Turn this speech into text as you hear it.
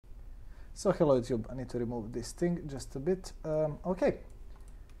So hello YouTube, I need to remove this thing just a bit. Okay,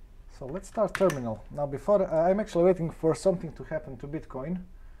 so let's start terminal. Now before, I'm actually waiting for something to happen to Bitcoin,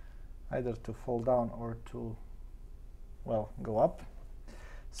 either to fall down or to, well, go up.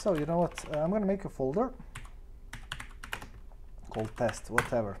 So you know what, I'm going to make a folder called test,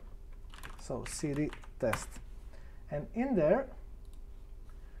 whatever. So cd test. And in there,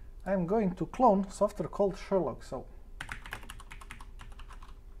 I'm going to clone software called Sherlock. So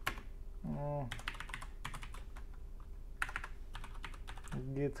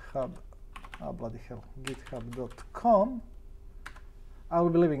GitHub, bloody hell, github.com. I will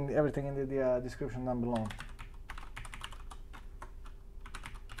be leaving everything in the description down below.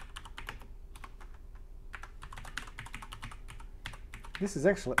 This is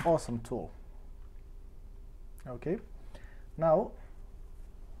actually an awesome tool. Okay, now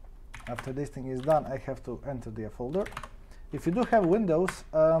after this thing is done, I have to enter the folder. If you do have Windows,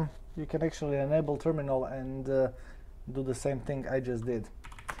 you can actually enable terminal and do the same thing I just did.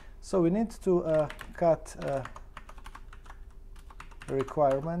 So we need to cut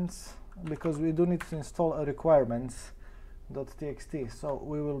requirements, because we do need to install a requirements.txt. So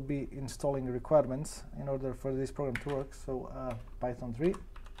we will be installing requirements in order for this program to work. So Python 3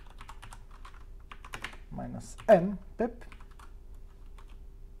 -m pip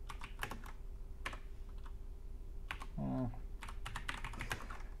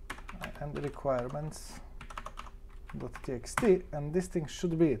and requirements.txt, and this thing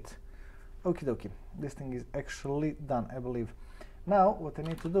should be it. Okie dokie, this thing is actually done, I believe. Now what I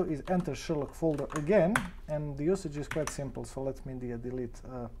need to do is enter Sherlock folder again, and the usage is quite simple, so let me delete.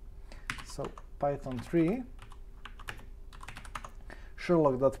 So Python 3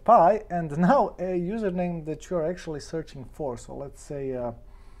 sherlock.py, and now a username that you are actually searching for. So let's say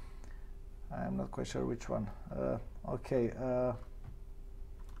I'm not quite sure which one. Okay,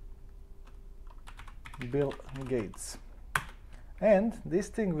 Bill Gates. And this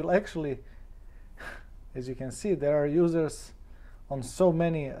thing will actually, as you can see, there are users on so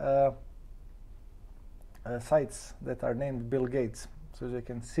many sites that are named Bill Gates. So as you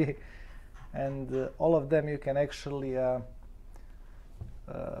can see, and all of them you can actually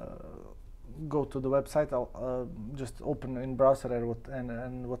go to the website. I'll just open in browser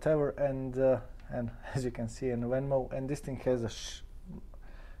and whatever, and as you can see in Venmo, and this thing has a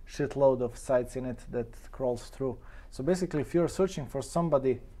shitload of sites in it that crawls through. So basically, if you're searching for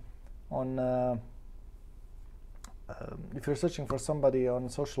somebody on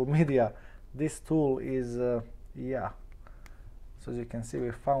social media, this tool is yeah. So as you can see,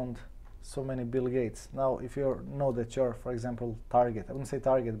 we found so many Bill Gates. Now if you know that you're, for example, target, I wouldn't say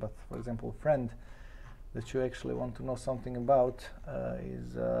target, but for example friend that you actually want to know something about,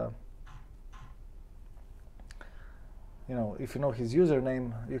 is you know, if you know his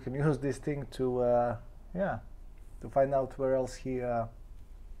username, you can use this thing to yeah, to find out where else he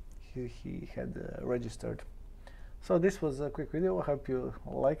had registered. So this was a quick video. I hope you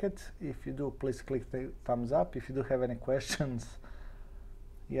like it. If you do, please click the thumbs up. If you do have any questions,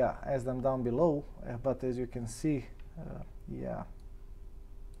 yeah, ask them down below. But as you can see, yeah,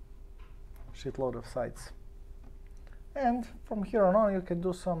 shitload of sites. And from here on you can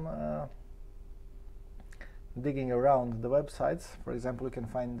do some digging around the websites. For example, you can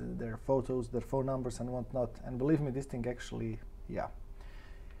find their photos, their phone numbers and whatnot. And believe me, this thing actually, yeah,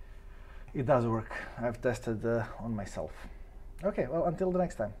 it does work. I've tested on myself. Okay, well, until the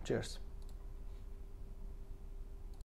next time, cheers.